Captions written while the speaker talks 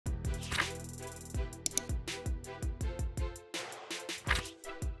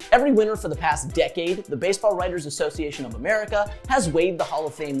Every winter for the past decade, the Baseball Writers Association of America has weighed the Hall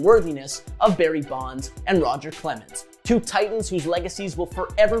of Fame worthiness of Barry Bonds and Roger Clemens, two titans whose legacies will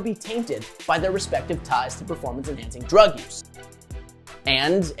forever be tainted by their respective ties to performance-enhancing drug use.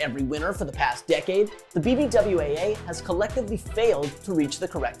 And every winter for the past decade, the BBWAA has collectively failed to reach the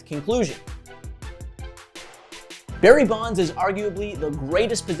correct conclusion. Barry Bonds is arguably the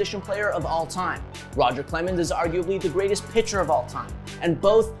greatest position player of all time. Roger Clemens is arguably the greatest pitcher of all time, and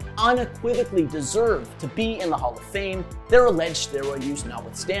both unequivocally deserve to be in the Hall of Fame, their alleged steroid use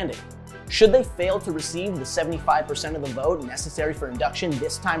notwithstanding. Should they fail to receive the 75% of the vote necessary for induction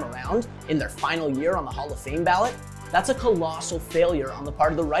this time around in their final year on the Hall of Fame ballot, that's a colossal failure on the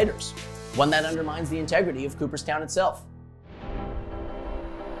part of the writers, one that undermines the integrity of Cooperstown itself.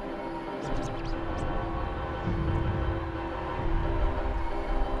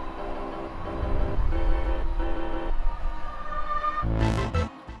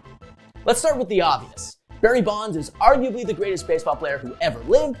 Let's start with the obvious. Barry Bonds is arguably the greatest baseball player who ever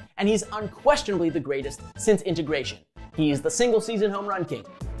lived, and he's unquestionably the greatest since integration. He's the single-season home run king.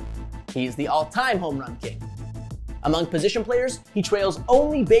 He's the all-time home run king. Among position players, he trails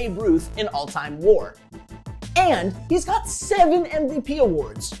only Babe Ruth in all-time WAR. And he's got 7 MVP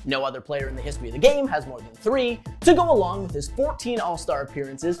awards. No other player in the history of the game has more than 3, to go along with his 14 All-Star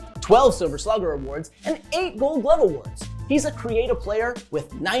appearances, 12 Silver Slugger awards, and 8 Gold Glove awards. He's a creative player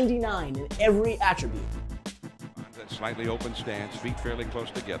with 99 in every attribute. That slightly open stance, feet fairly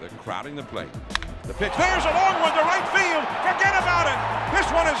close together, crowding the plate. The pitch, there's a long one to right field. Forget about it. This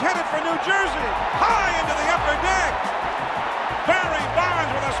one is headed for New Jersey, high into the upper deck. Barry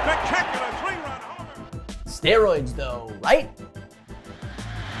Bonds with a spectacular 3-run homer. Steroids though, right?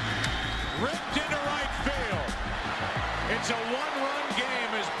 Ripped into right field. It's a 1-run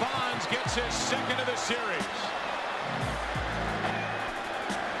game as Bonds gets his second of the series.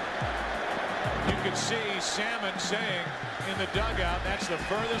 You can see Salmon saying in the dugout, that's the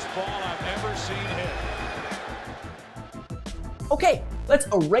furthest ball I've ever seen hit. Okay, let's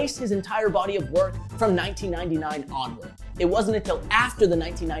erase his entire body of work from 1999 onward. It wasn't until after the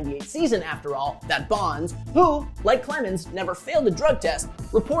 1998 season, after all, that Bonds, who, like Clemens, never failed a drug test,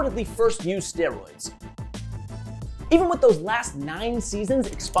 reportedly first used steroids. Even with those last 9 seasons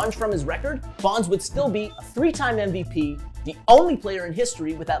expunged from his record, Bonds would still be a 3-time MVP, the only player in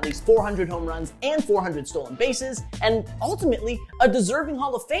history with at least 400 home runs and 400 stolen bases, and ultimately a deserving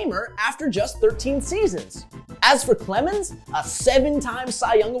Hall of Famer after just 13 seasons. As for Clemens, a 7-time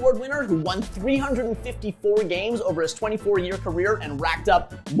Cy Young Award winner who won 354 games over his 24-year career and racked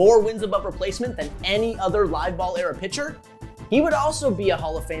up more wins above replacement than any other live ball era pitcher, he would also be a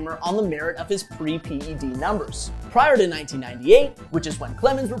Hall of Famer on the merit of his pre-PED numbers. Prior to 1998, which is when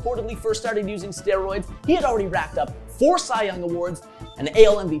Clemens reportedly first started using steroids, he had already racked up 4 Cy Young Awards, an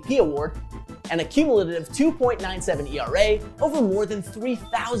AL MVP award, and a cumulative 2.97 ERA over more than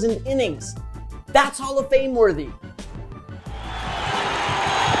 3,000 innings. That's Hall of Fame worthy. A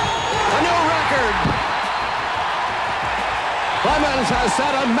new record! Clemens has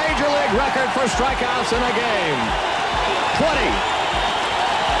set a major league record for strikeouts in a game. 20.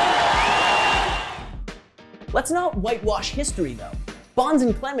 Let's not whitewash history though. Bonds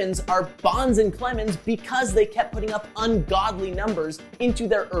and Clemens are Bonds and Clemens because they kept putting up ungodly numbers into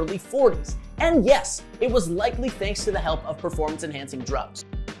their early 40s. And yes, it was likely thanks to the help of performance-enhancing drugs.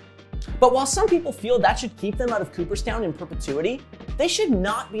 But while some people feel that should keep them out of Cooperstown in perpetuity, they should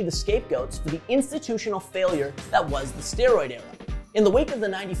not be the scapegoats for the institutional failure that was the steroid era. In the wake of the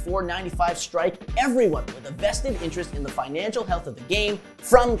 94-95 strike, everyone with a vested interest in the financial health of the game,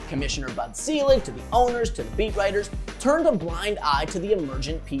 from Commissioner Bud Selig to the owners to the beat writers, turned a blind eye to the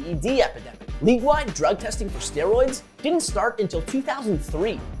emergent PED epidemic. League-wide drug testing for steroids didn't start until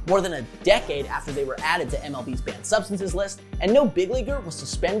 2003, more than a decade after they were added to MLB's banned substances list, and no big leaguer was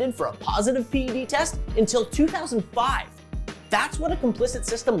suspended for a positive PED test until 2005. That's what a complicit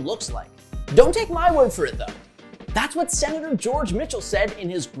system looks like. Don't take my word for it though. That's what Senator George Mitchell said in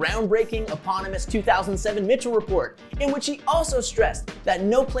his groundbreaking eponymous 2007 Mitchell Report, in which he also stressed that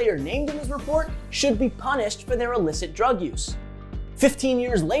no player named in his report should be punished for their illicit drug use. 15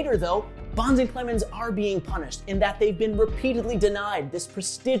 years later though, Bonds and Clemens are being punished in that they've been repeatedly denied this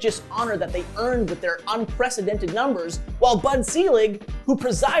prestigious honor that they earned with their unprecedented numbers, while Bud Selig, who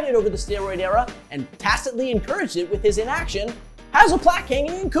presided over the steroid era and tacitly encouraged it with his inaction, has a plaque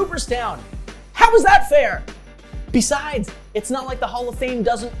hanging in Cooperstown. How is that fair? Besides, it's not like the Hall of Fame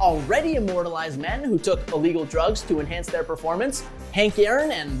doesn't already immortalize men who took illegal drugs to enhance their performance. Hank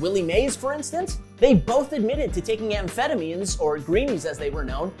Aaron and Willie Mays, for instance, they both admitted to taking amphetamines, or greenies as they were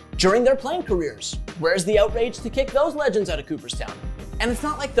known, during their playing careers. Where's the outrage to kick those legends out of Cooperstown? And it's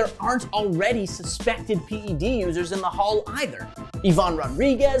not like there aren't already suspected PED users in the Hall either. Ivan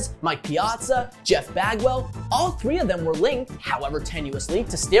Rodriguez, Mike Piazza, Jeff Bagwell, all three of them were linked, however tenuously,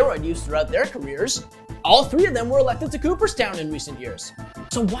 to steroid use throughout their careers. All three of them were elected to Cooperstown in recent years.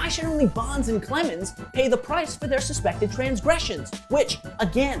 So why should only Bonds and Clemens pay the price for their suspected transgressions, which,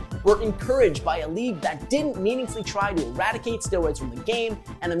 again, were encouraged by a league that didn't meaningfully try to eradicate steroids from the game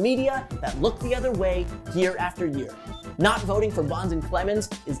and a media that looked the other way year after year? Not voting for Bonds and Clemens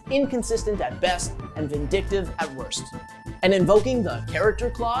is inconsistent at best and vindictive at worst. And invoking the character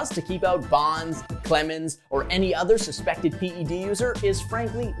clause to keep out Bonds, Clemens, or any other suspected PED user is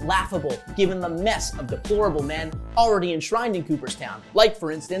frankly laughable given the mess of deplorable men already enshrined in Cooperstown, like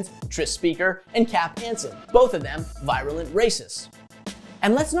for instance Tris Speaker and Cap Anson, both of them virulent racists.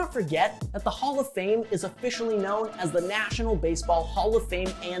 And let's not forget that the Hall of Fame is officially known as the National Baseball Hall of Fame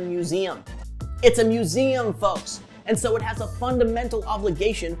and Museum. It's a museum, folks, and so it has a fundamental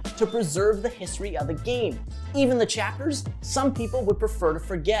obligation to preserve the history of the game, even the chapters some people would prefer to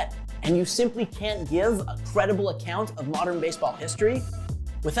forget. And you simply can't give a credible account of modern baseball history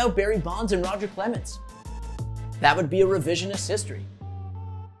without Barry Bonds and Roger Clemens. That would be a revisionist history.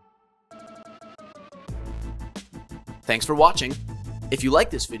 Thanks for watching. If you like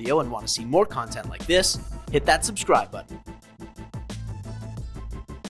this video and want to see more content like this, hit that subscribe button.